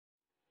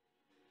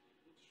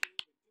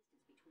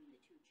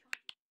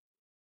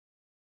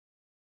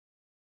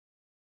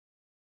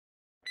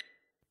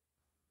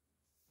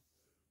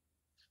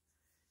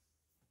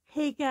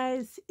Hey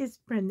guys, it's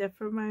Brenda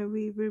from my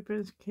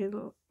Reborn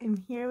Cradle. I'm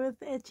here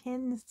with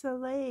Etienne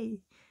and I.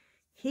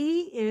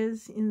 He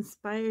is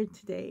inspired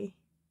today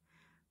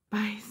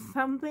by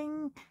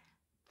something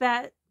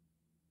that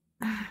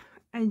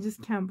I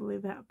just can't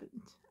believe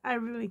happened. I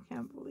really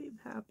can't believe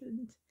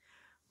happened.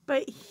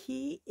 But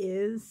he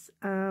is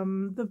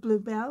the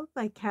Bluebell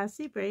by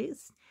Cassie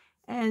Brace,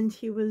 and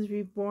he was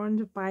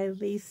reborn by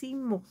Lacey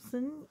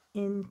Molson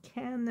in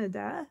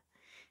Canada.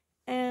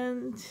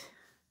 And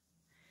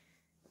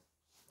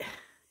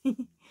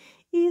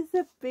he's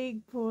a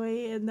big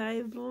boy and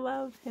I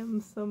love him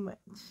so much.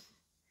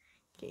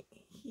 Okay,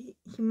 he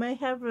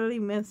might have really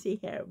messy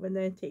hair when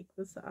I take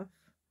this off.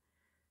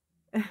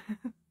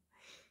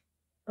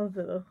 A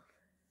little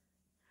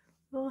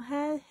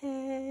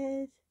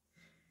head.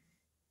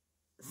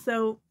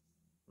 So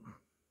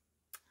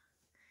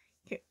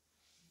okay,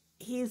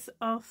 he's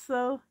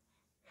also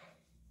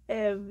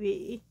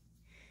heavy.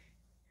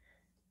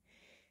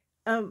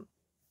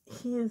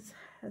 He has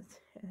head.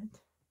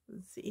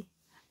 Let's see.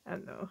 I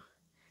don't know.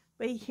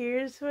 But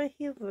here's what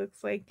he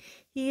looks like.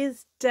 He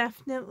is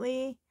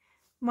definitely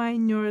my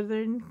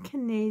Northern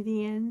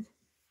Canadian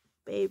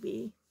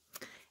baby.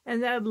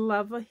 And I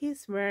love what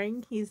he's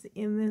wearing. He's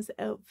in this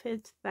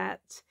outfit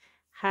that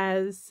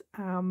has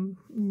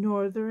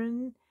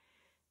northern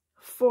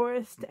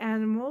forest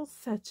animals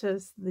such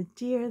as the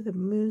deer, the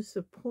moose,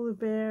 the polar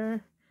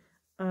bear.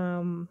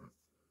 Well,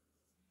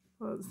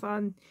 it's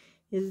on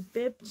his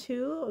bib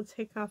too. I'll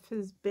take off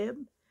his bib.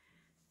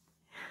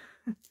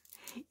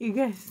 You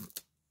guys,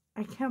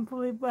 I can't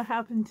believe what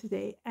happened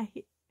today.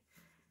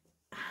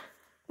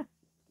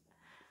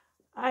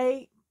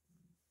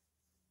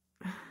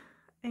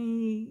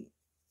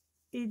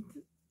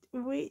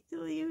 Wait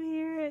till you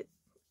hear it.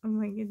 Oh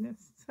my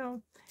goodness.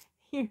 So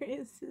here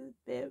is his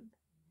bib.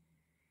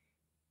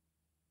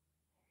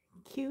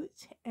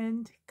 Cute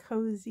and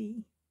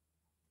cozy.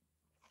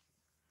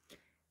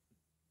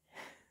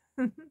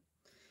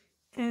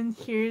 And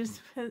here's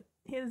what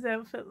his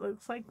outfit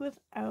looks like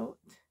without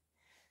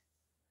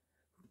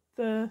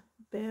the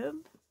bib.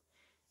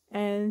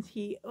 And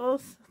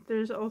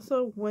there's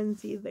also a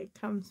onesie that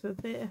comes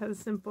with it. It has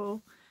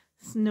simple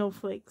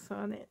snowflakes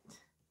on it.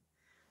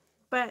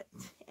 But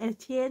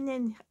Etienne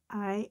and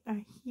I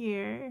are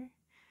here.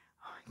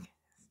 Oh my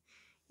goodness.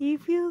 He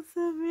feels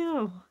so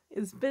real.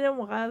 It's been a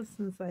while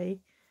since I've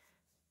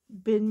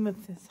been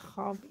with this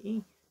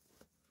hobby.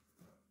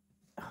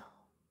 Oh.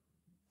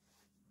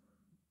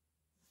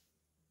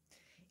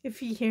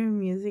 If you hear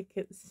music,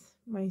 it's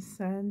my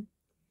son.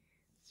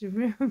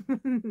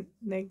 Room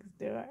next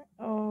door.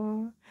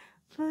 Oh,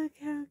 look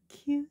how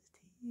cute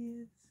he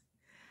is.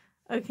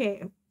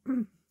 Okay.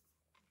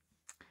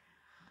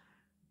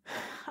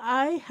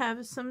 I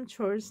have some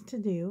chores to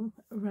do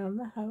around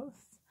the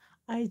house.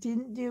 I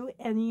didn't do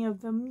any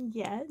of them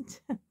yet.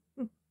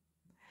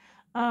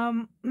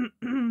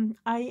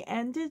 I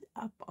ended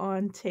up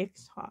on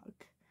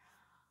TikTok.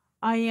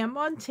 I am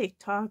on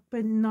TikTok,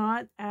 but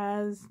not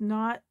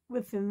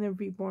within the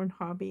Reborn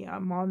Hobby.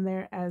 I'm on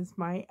there as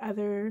my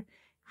other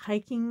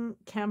hiking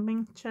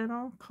camping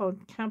channel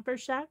called Camper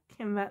Shack,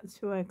 and that's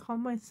who I call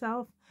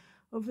myself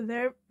over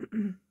there.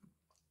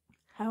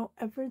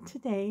 However,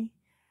 today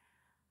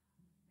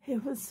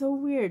it was so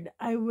weird.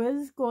 I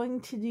was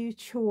going to do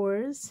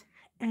chores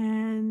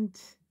and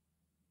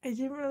I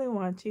didn't really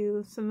want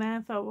to, so then I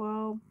thought,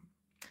 well,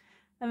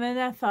 and then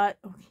I thought,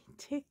 okay,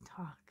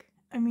 TikTok.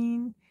 I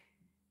mean,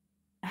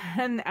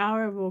 an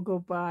hour will go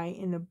by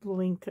in a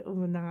blink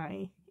of an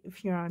eye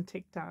if you're on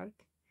TikTok.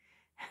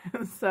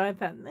 So I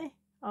thought,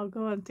 I'll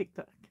go on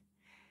TikTok.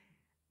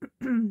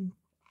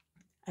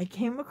 I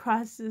came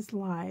across this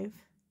live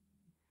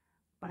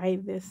by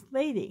this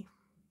lady.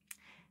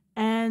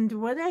 And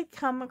when I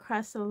come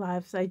across the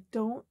lives, I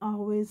don't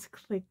always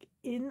click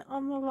in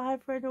on the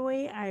live right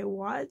away. I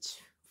watch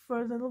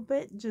for a little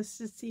bit just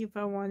to see if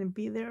I want to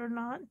be there or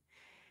not.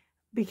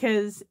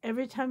 Because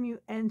every time you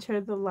enter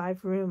the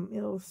live room,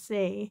 it'll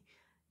say,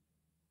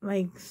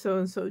 like,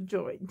 so-and-so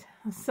joined.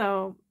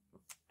 So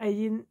I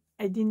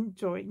didn't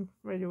join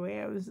right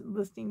away. I was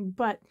listening,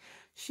 but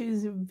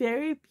she's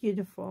very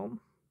beautiful.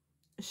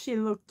 She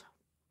looked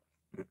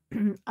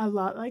a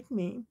lot like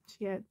me.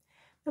 She had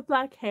the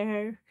black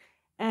hair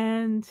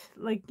and,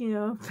 like, you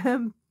know,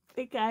 the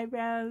thick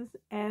eyebrows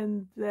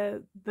and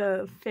the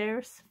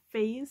fair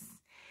face,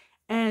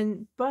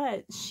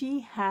 but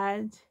she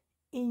had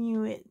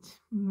Inuit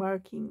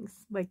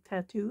markings, like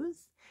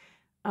tattoos,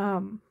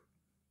 that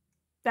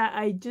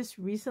I just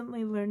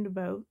recently learned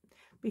about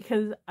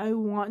because I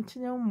want to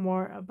know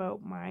more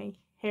about my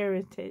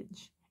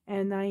heritage,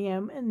 and I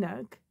am a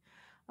Nug.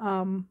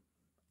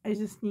 I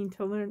just need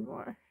to learn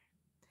more.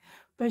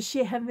 But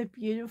she had the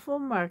beautiful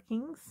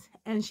markings,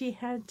 and she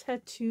had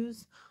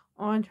tattoos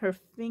on her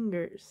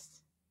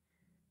fingers.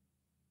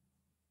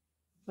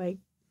 Like,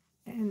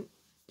 and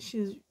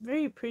she's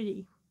very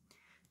pretty.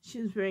 She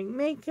was wearing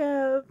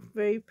makeup,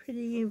 very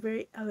pretty,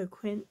 very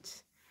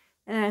eloquent.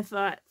 And I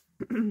thought,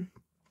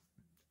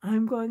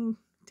 I'm going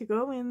to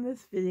go in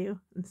this video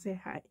and say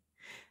hi.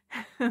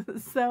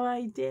 So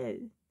I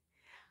did.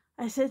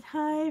 I said,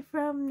 hi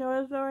from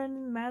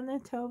Northern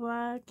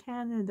Manitoba,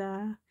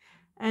 Canada.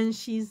 And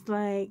she's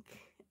like,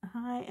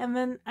 hi. And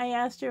then I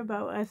asked her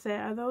about, I said,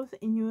 are those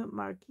Inuit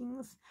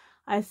markings?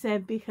 I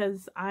said,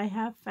 because I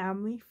have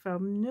family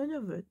from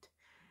Nunavut.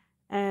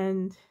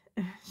 And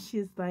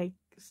she's like,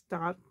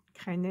 stopped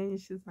kind of,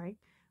 and she's like,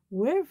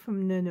 we're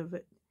from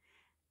Nunavut.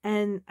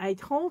 And I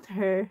told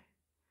her,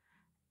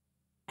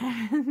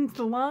 and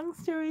long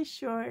story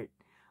short,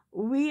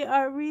 we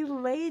are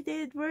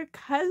related. We're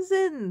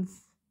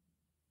cousins.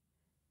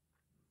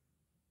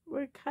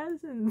 We're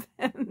cousins.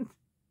 And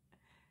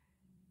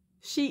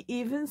she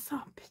even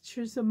saw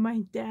pictures of my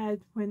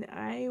dad when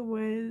I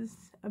was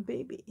a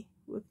baby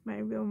with my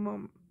real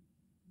mom.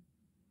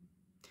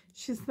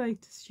 She's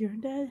like, does your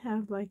dad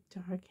have like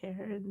dark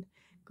hair and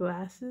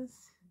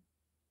glasses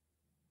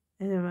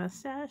and a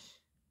mustache?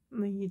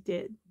 I'm like, he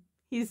did.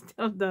 He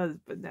still does,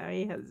 but now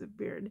he has a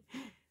beard.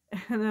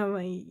 And I'm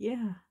like,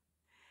 yeah.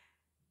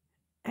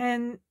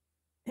 And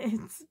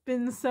it's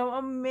been so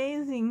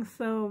amazing.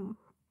 So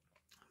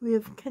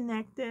we've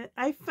connected.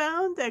 I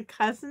found a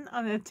cousin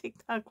on a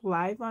TikTok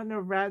live, on a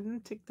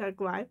random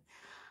TikTok live.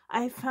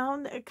 I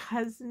found a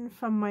cousin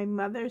from my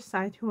mother's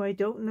side who I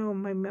don't know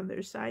on my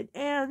mother's side,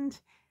 and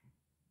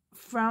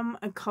from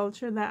a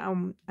culture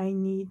that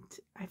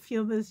I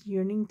feel this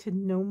yearning to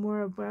know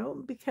more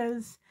about,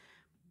 because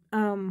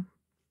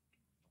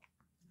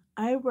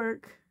I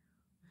work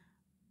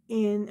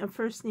in a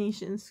First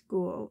Nations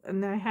school,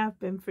 and I have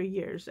been for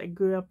years. I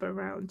grew up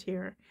around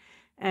here,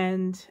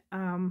 and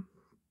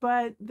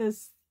but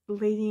this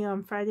lady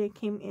on Friday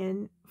came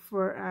in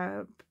for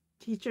a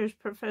teacher's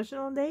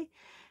professional day,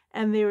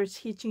 and they were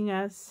teaching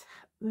us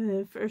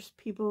the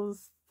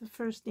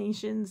First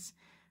Nations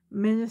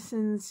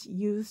medicines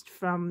used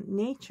from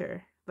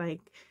nature.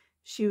 Like,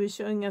 she was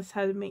showing us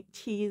how to make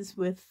teas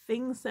with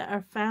things that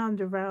are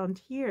found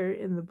around here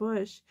in the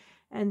bush,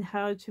 and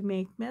how to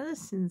make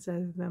medicines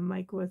out of them,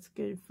 like what's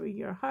good for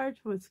your heart,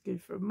 what's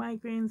good for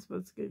migraines,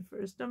 what's good for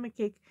a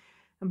stomachache,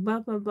 and blah,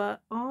 blah, blah,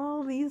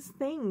 all these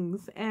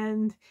things.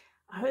 And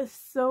I was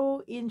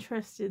so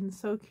interested and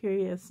so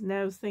curious, and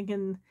I was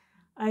thinking,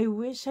 I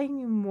wish I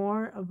knew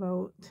more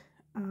about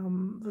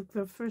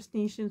the First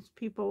Nations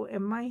people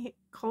in my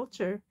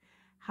culture,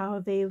 how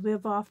they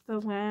live off the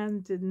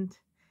land, and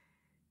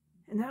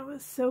I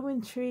was so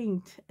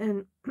intrigued.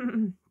 And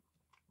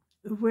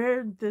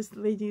where this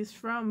lady is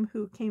from,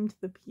 who came to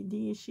the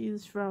PD,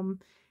 she's from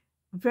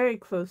very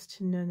close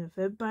to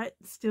Nunavut, but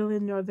still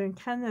in northern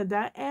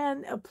Canada,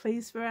 and a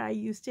place where I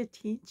used to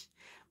teach.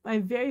 My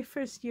very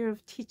first year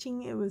of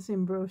teaching, it was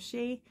in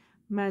Brochet,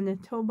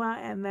 Manitoba,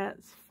 and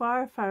that's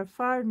far, far,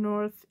 far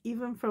north,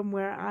 even from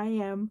where I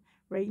am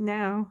right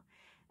now.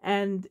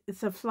 And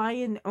it's a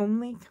fly-in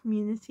only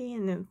community,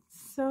 and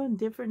it's so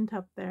different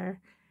up there.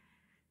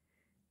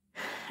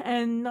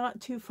 And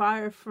not too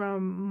far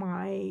from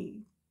my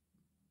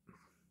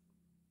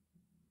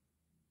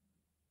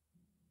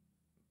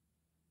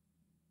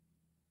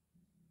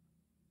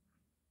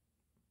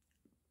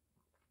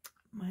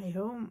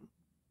home.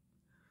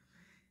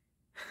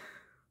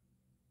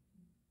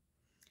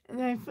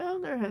 And I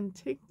found her on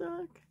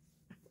TikTok.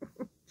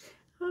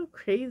 How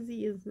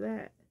crazy is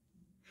that?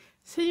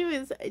 So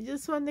anyways, I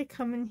just wanted to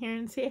come in here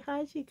and say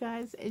hi to you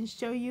guys and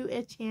show you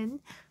Etienne.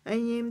 I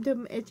named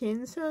him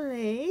Etienne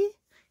Soleil.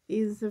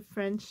 He's a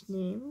French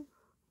name.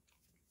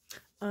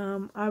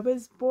 I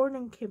was born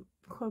in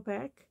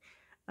Quebec,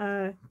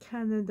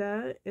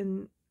 Canada,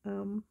 and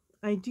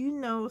I do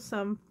know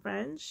some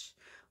French.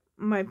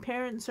 My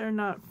parents are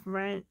not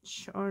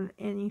French or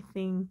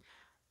anything.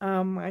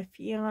 My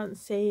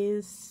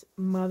fiance's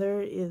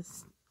mother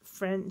is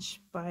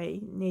French by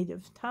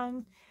native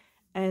tongue,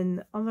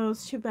 and although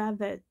it's too bad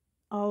that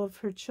all of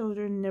her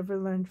children never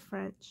learned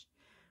French,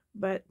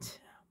 but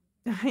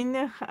I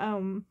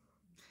know,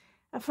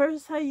 at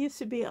first I used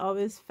to be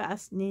always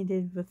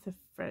fascinated with the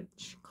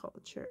French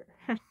culture.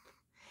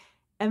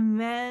 And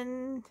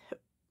then,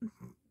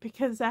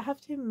 because I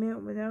have to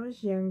admit, when I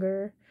was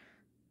younger,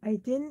 I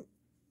didn't,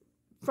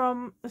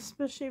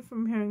 especially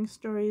from hearing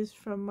stories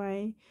from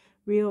my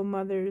real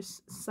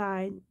mother's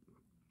side,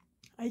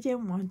 I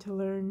didn't want to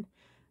learn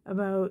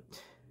about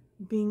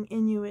being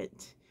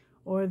Inuit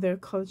or their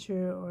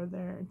culture or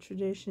their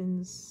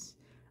traditions.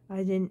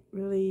 I didn't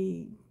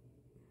really,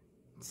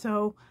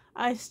 so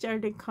I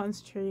started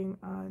concentrating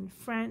on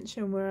French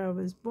and where I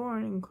was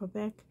born in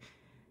Quebec.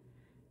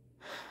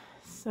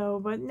 So,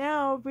 but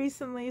now,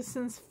 recently,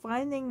 since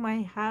finding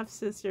my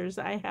half-sisters,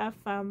 I have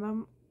found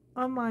them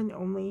online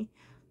only,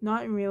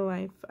 not in real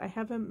life. I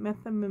haven't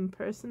met them in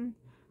person,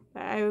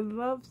 but I would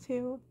love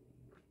to.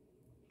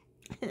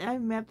 And I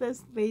met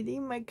this lady,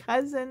 my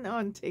cousin,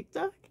 on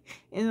TikTok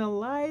in a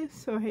live,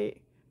 so I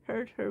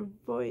heard her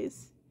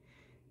voice.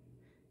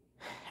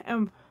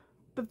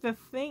 But the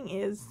thing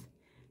is,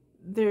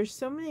 there's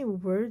so many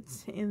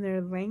words in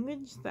their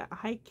language that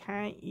I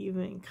can't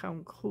even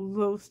come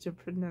close to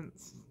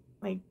pronouncing.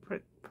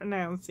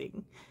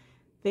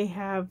 They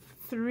have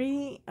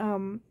three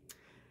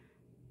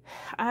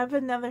I have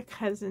another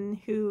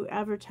cousin who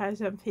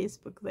advertised on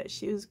Facebook that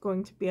she was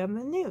going to be on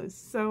the news.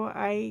 So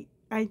I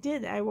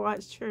did. I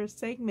watched her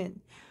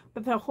segment,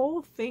 but the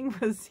whole thing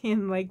was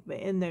in like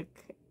the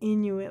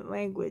Inuit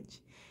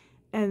language,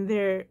 and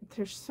there's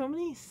so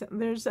many.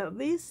 There's at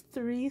least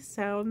 3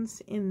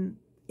 sounds in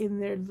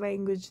their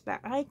language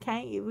that I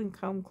can't even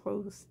come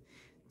close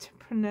to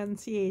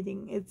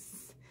pronunciating.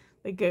 It's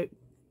like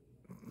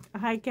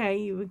I can't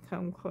even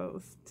come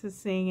close to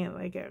saying it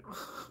like a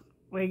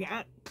like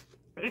I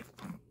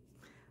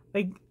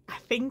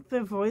think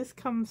the voice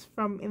comes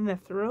from in the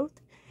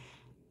throat,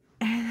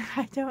 and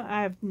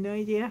I have no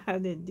idea how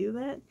to do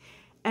that.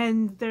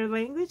 And their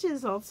language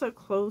is also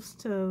close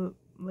to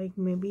like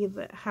maybe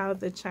how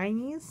the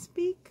Chinese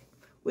speak,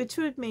 which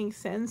would make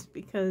sense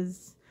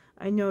because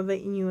I know the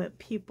Inuit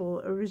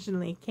people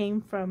originally came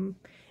from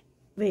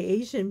the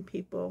Asian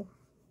people.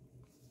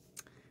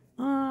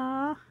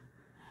 Ah,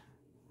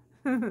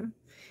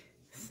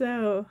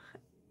 so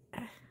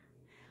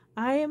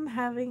I am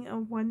having a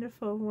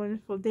wonderful,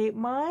 wonderful day.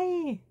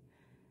 My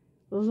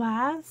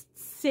last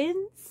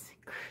since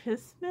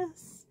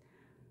Christmas,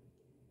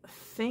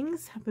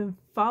 things have been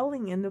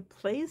falling into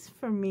place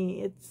for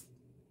me. It's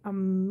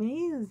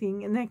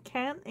amazing, and I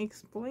can't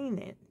explain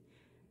it.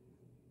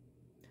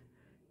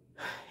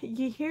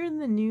 You hear in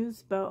the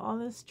news about all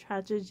this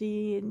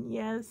tragedy, and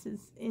yes, it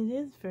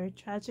is very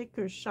tragic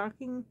or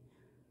shocking,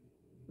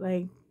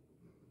 like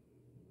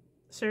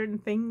certain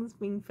things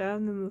being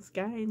found in the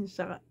sky and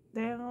shot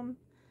down.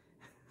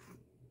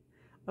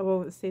 I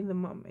won't say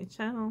them on my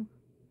channel.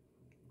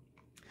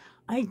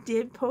 I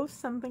did post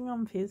something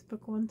on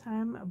Facebook one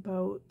time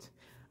about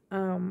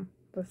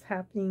what's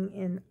happening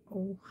in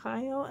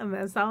Ohio, and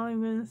that's all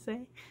I'm going to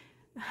say.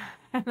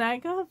 And I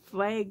got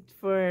flagged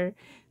for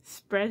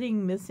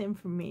spreading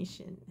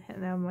misinformation,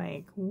 and I'm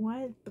like,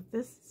 what? But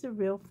this is a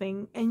real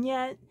thing. And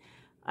yet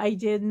I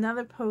did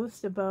another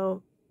post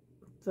about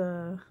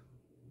the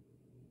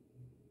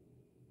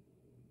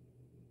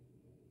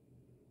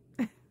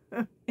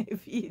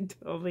if you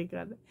totally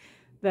got it,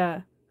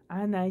 the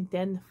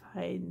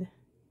unidentified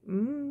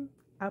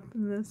up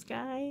in the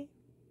sky.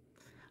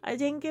 I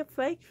didn't get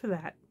flagged for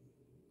that.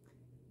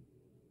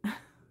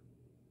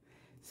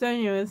 So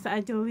anyways,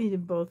 I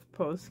deleted both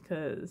posts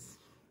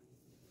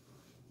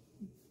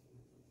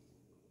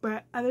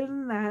but other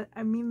than that,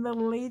 I mean, the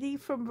lady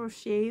from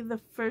Brochet,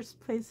 the first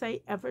place I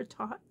ever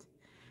taught,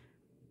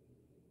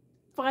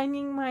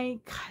 finding my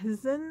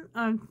cousin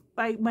on,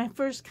 like, my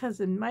first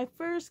cousin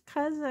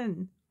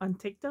on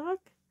TikTok.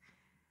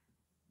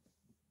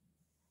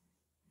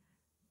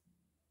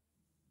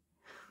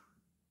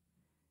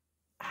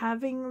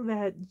 Having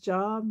that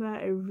job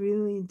that I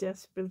really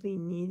desperately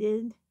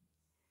needed,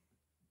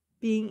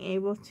 being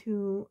able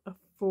to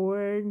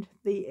afford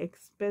the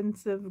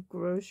expensive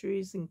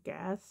groceries and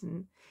gas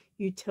and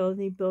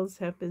utility bills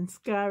have been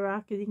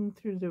skyrocketing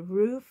through the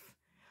roof.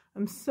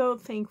 I'm so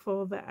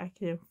thankful that I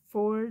can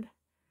afford.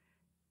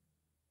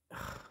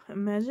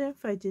 Imagine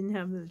if I didn't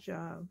have the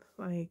job.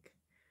 Like,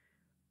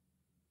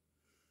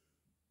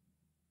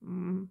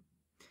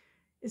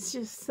 it's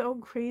just so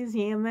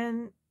crazy. And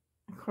then,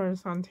 of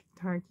course, on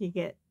TikTok, you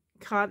get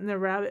caught in the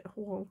rabbit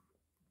hole.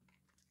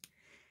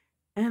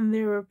 And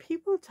there were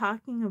people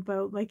talking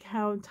about, like,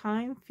 how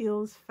time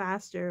feels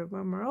faster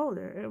when we're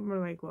older. And we're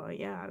like, well,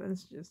 yeah,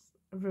 that's just,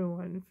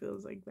 everyone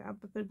feels like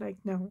that. But they're like,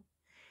 no.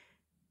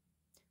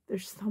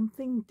 There's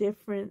something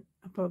different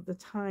about the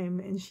time.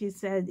 And she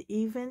said,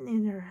 even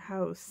in her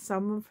house,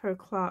 some of her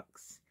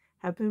clocks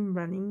have been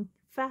running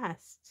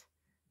fast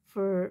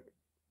for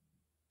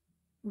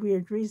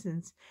weird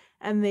reasons.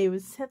 And they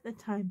would set the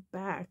time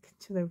back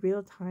to the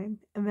real time.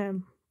 And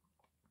then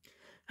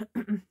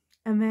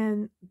and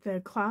then the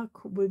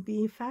clock would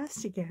be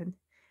fast again.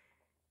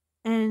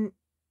 And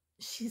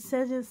she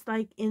said it's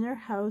like in her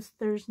house,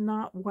 there's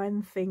not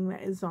one thing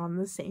that is on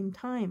the same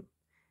time.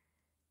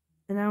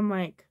 And I'm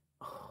like,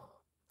 oh,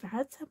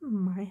 that's at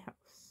my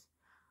house.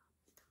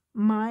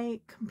 My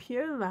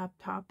computer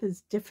laptop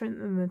is different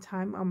than the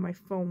time on my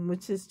phone,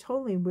 which is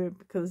totally weird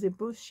because they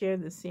both share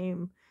the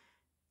same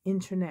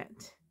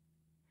internet.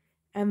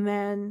 And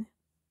then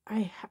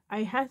I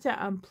had to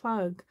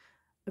unplug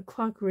a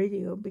clock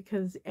radio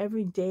because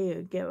every day it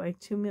would get like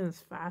 2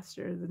 minutes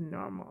faster than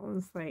normal.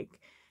 It's like,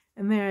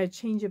 and then I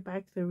change it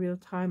back to the real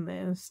time and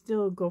it would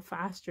still go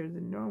faster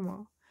than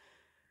normal.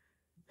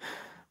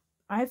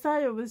 I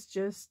thought it was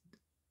just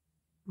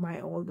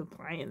my old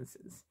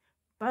appliances,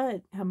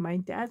 but at my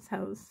dad's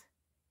house,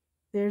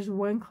 there's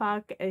one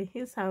clock at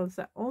his house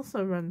that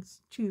also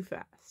runs too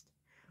fast.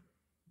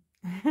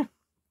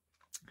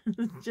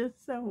 It's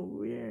just so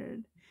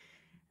weird.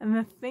 And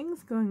the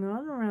things going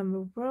on around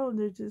the world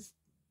are just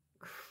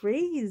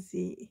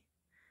crazy.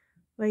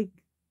 Like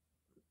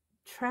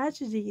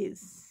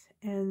tragedies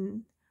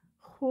and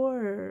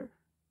horror,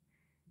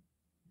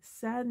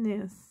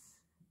 sadness,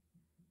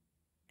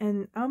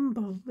 and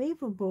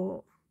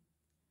unbelievable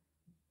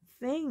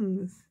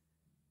things.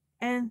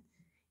 And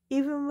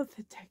even with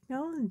the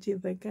technology,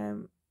 like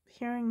I'm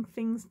hearing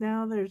things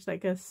now, there's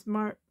like a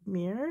smart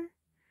mirror.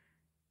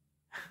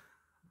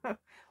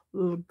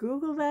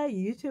 Google that,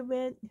 YouTube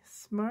it.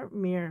 Smart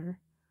mirror.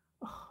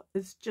 Oh,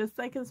 it's just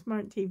like a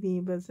smart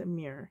TV, but it's a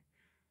mirror.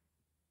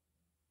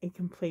 It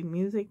can play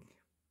music.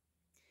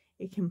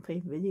 It can play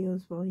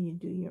videos while you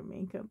do your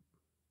makeup.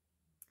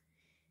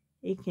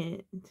 It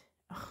can,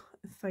 oh,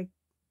 it's like,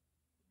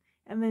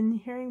 and then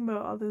hearing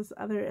about all this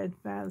other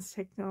advanced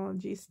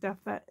technology stuff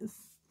that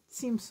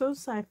seems so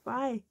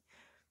sci-fi,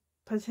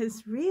 but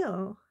it's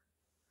real.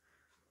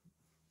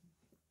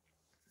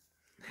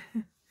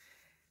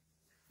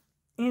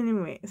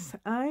 Anyways,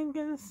 I'm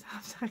gonna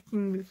stop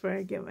talking before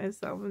I get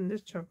myself into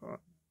trouble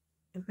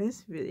in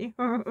this video.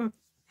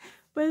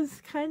 But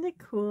it's kind of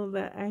cool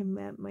that I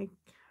met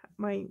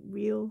my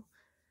real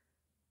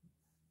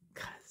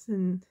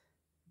cousin.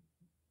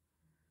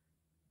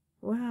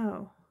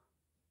 Wow.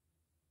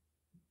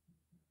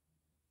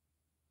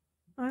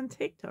 On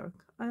TikTok,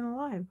 on a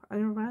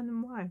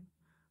random live,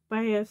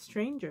 by a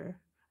stranger.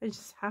 I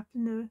just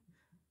happened to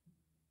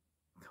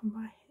come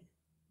by it.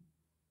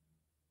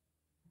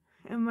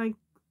 And like,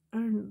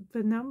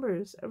 the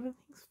numbers,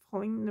 everything's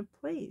falling into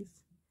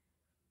place.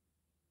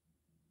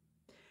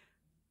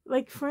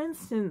 Like, for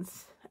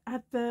instance,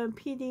 at the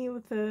PD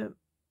with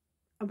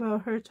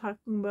about her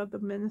talking about the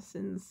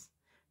medicines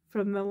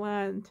from the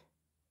land.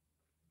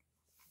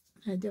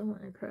 I don't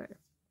want to cry.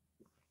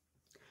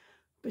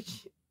 But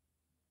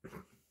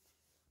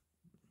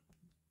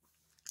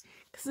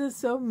because it's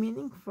so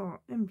meaningful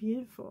and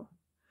beautiful.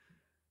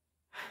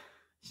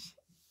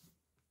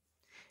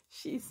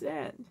 She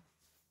said,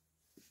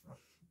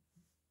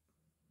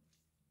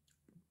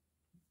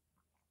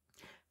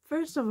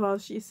 first of all,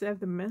 she said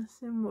the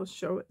medicine will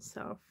show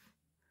itself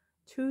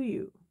to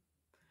you.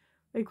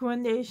 Like,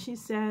 one day she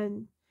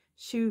said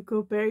she would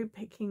go berry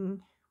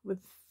picking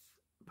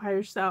by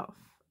herself,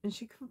 and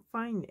she couldn't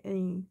find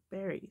any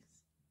berries.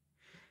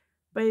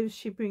 But if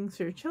she brings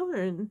her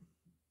children,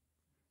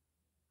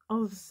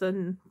 all of a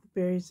sudden the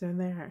berries are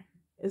there.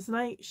 It's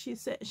like she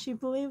said, she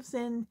believes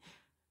in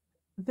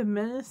the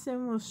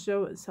medicine will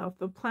show itself,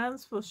 the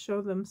plants will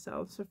show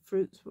themselves, the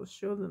fruits will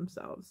show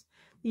themselves,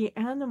 the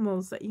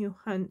animals that you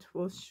hunt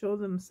will show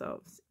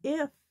themselves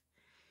if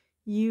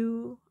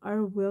you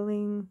are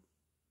willing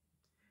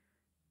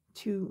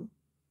to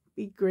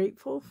be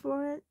grateful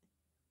for it.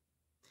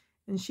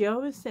 And she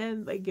always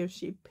said, like, if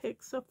she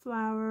picks a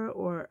flower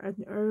or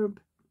an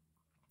herb,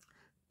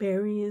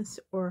 berries,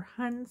 or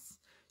hunts,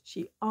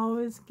 she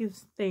always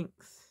gives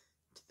thanks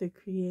to the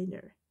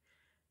Creator.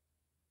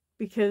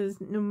 Because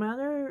no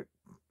matter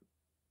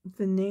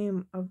the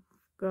name of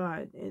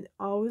God, it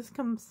always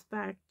comes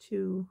back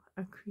to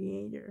a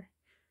Creator.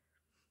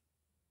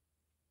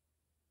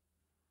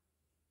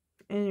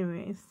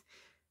 Anyways,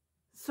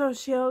 so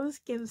she always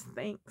gives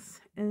thanks,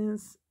 and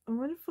it's a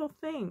wonderful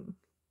thing.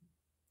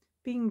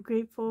 Being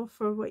grateful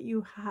for what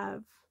you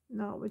have,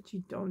 not what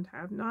you don't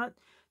have. Not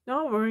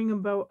worrying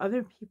about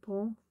other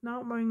people,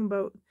 not worrying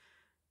about,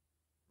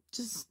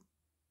 just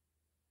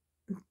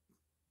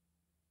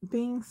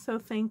being so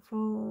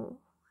thankful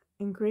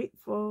and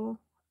grateful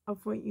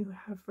of what you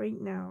have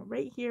right now,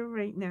 right here,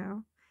 right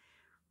now.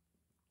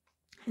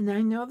 And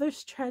I know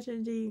there's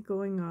tragedy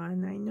going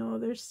on. I know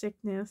there's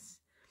sickness.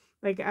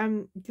 Like,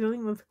 I'm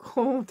dealing with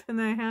cold,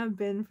 and I have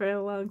been for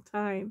a long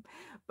time.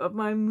 But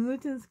my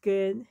mood is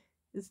good.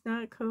 It's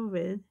not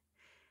COVID.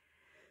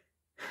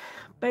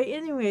 But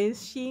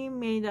anyways, she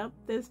made up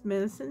this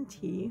medicine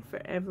tea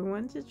for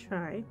everyone to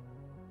try.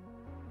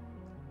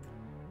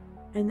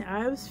 And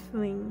I was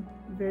feeling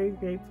very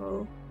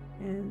grateful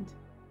and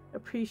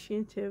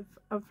appreciative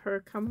of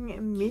her coming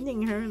and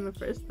meeting her in the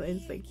first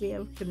place. Like, we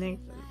have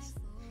connections.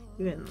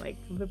 Even like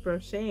the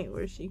brochet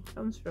where she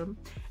comes from.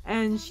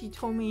 And she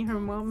told me her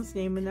mom's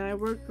name, and I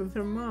worked with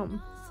her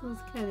mom. So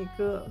it's kind of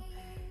cool.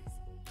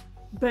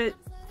 But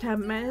that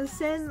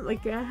medicine,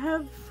 like, I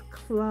have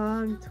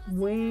clogged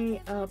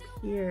way up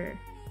here.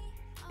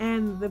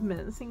 And the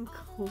medicine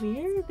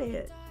cleared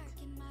it.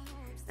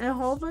 And a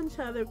whole bunch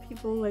of other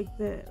people, like,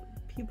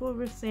 people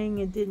were saying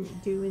it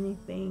didn't do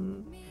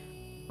anything,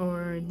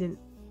 or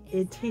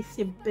it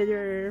tasted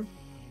bitter.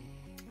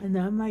 And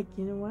I'm like,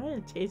 you know what?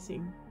 It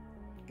tasted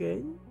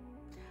good.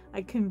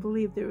 I couldn't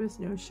believe there was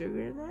no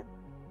sugar in it,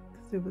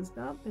 because it was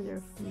not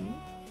bitter for me.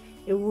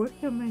 It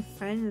worked on my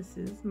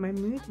sinuses. My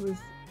mood was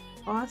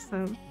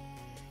awesome.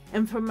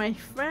 And for my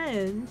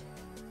friend,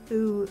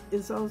 who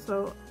is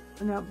also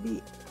an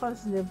upbeat,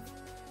 positive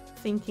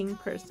thinking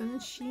person,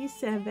 she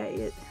said that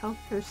it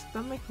helped her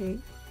stomachache.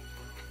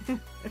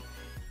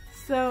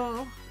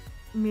 So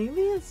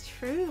maybe it's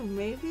true.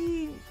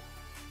 Maybe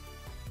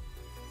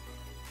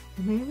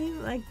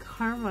like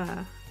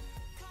karma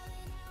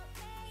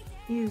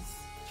is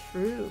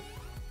true,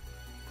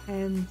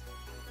 and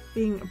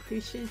being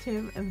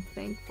appreciative and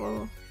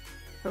thankful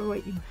for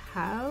what you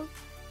have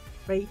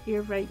right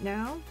here, right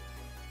now,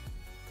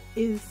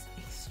 is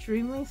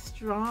extremely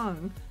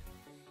strong.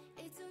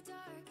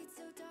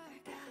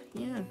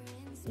 Yeah.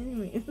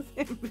 Anyways,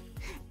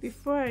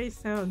 before I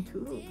sound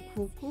too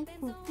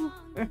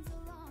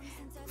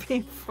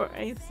before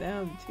I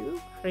sound too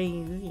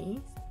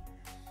crazy,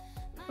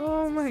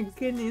 Oh my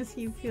goodness,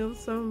 he feels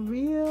so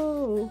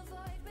real.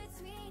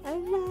 I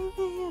love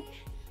it.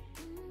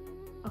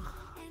 Oh.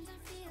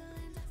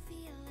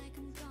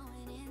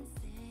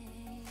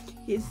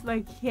 He's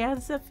like, he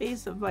has a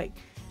face of like,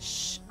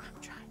 shh,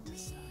 I'm trying to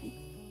sleep.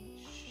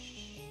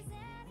 Shh,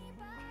 I'm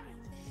trying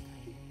to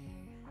sleep.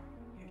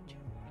 You're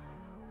too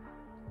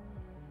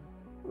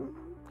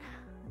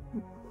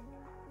loud.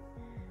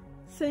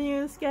 So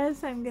anyways,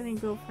 guys, I'm gonna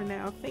go for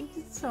now. Thank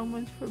you so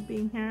much for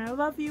being here. I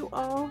love you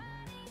all.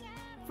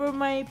 For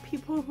my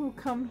people who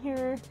come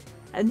here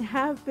and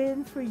have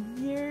been for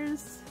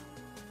years,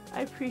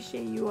 I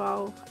appreciate you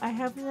all. I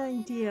have an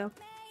idea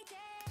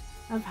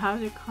of how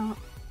to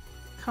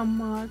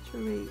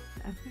moderate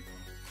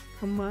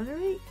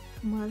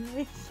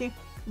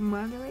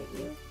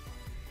you.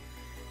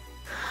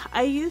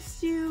 I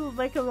used to,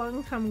 like a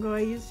long time ago, I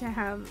used to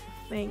have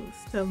things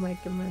to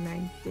like, and then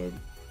I did,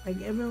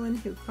 like everyone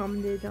who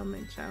commented on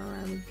my channel,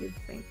 I would give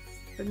thanks.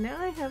 But now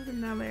I have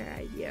another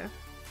idea.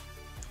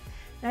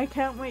 I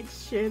can't wait to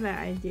share that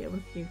idea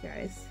with you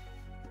guys.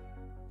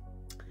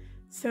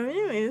 So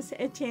anyways,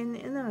 Etienne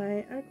and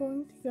I are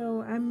going to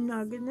go. I'm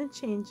not going to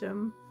change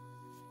them.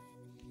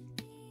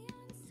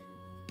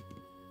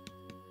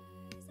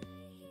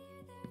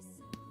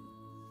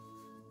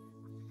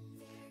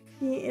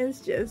 He is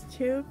just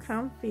too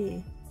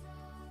comfy.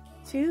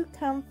 Too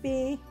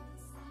comfy.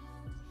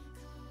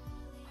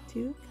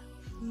 Too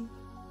comfy.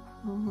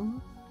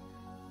 Oh,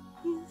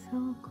 he's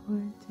so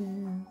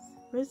gorgeous.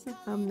 Where's the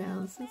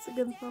thumbnail? Is this a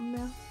good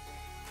thumbnail?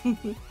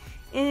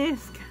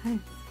 Anyways, guys,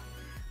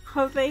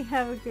 hope they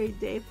have a great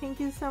day. Thank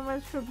you so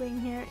much for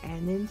being here,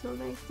 and until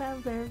next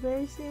time, very,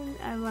 very soon,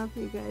 I love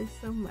you guys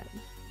so much.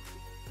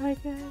 Bye,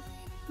 guys.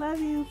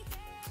 Love you.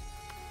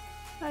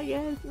 Bye,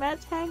 guys.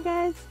 Match hand,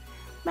 guys.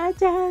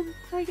 Match hand.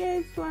 Bye,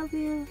 guys. Love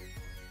you.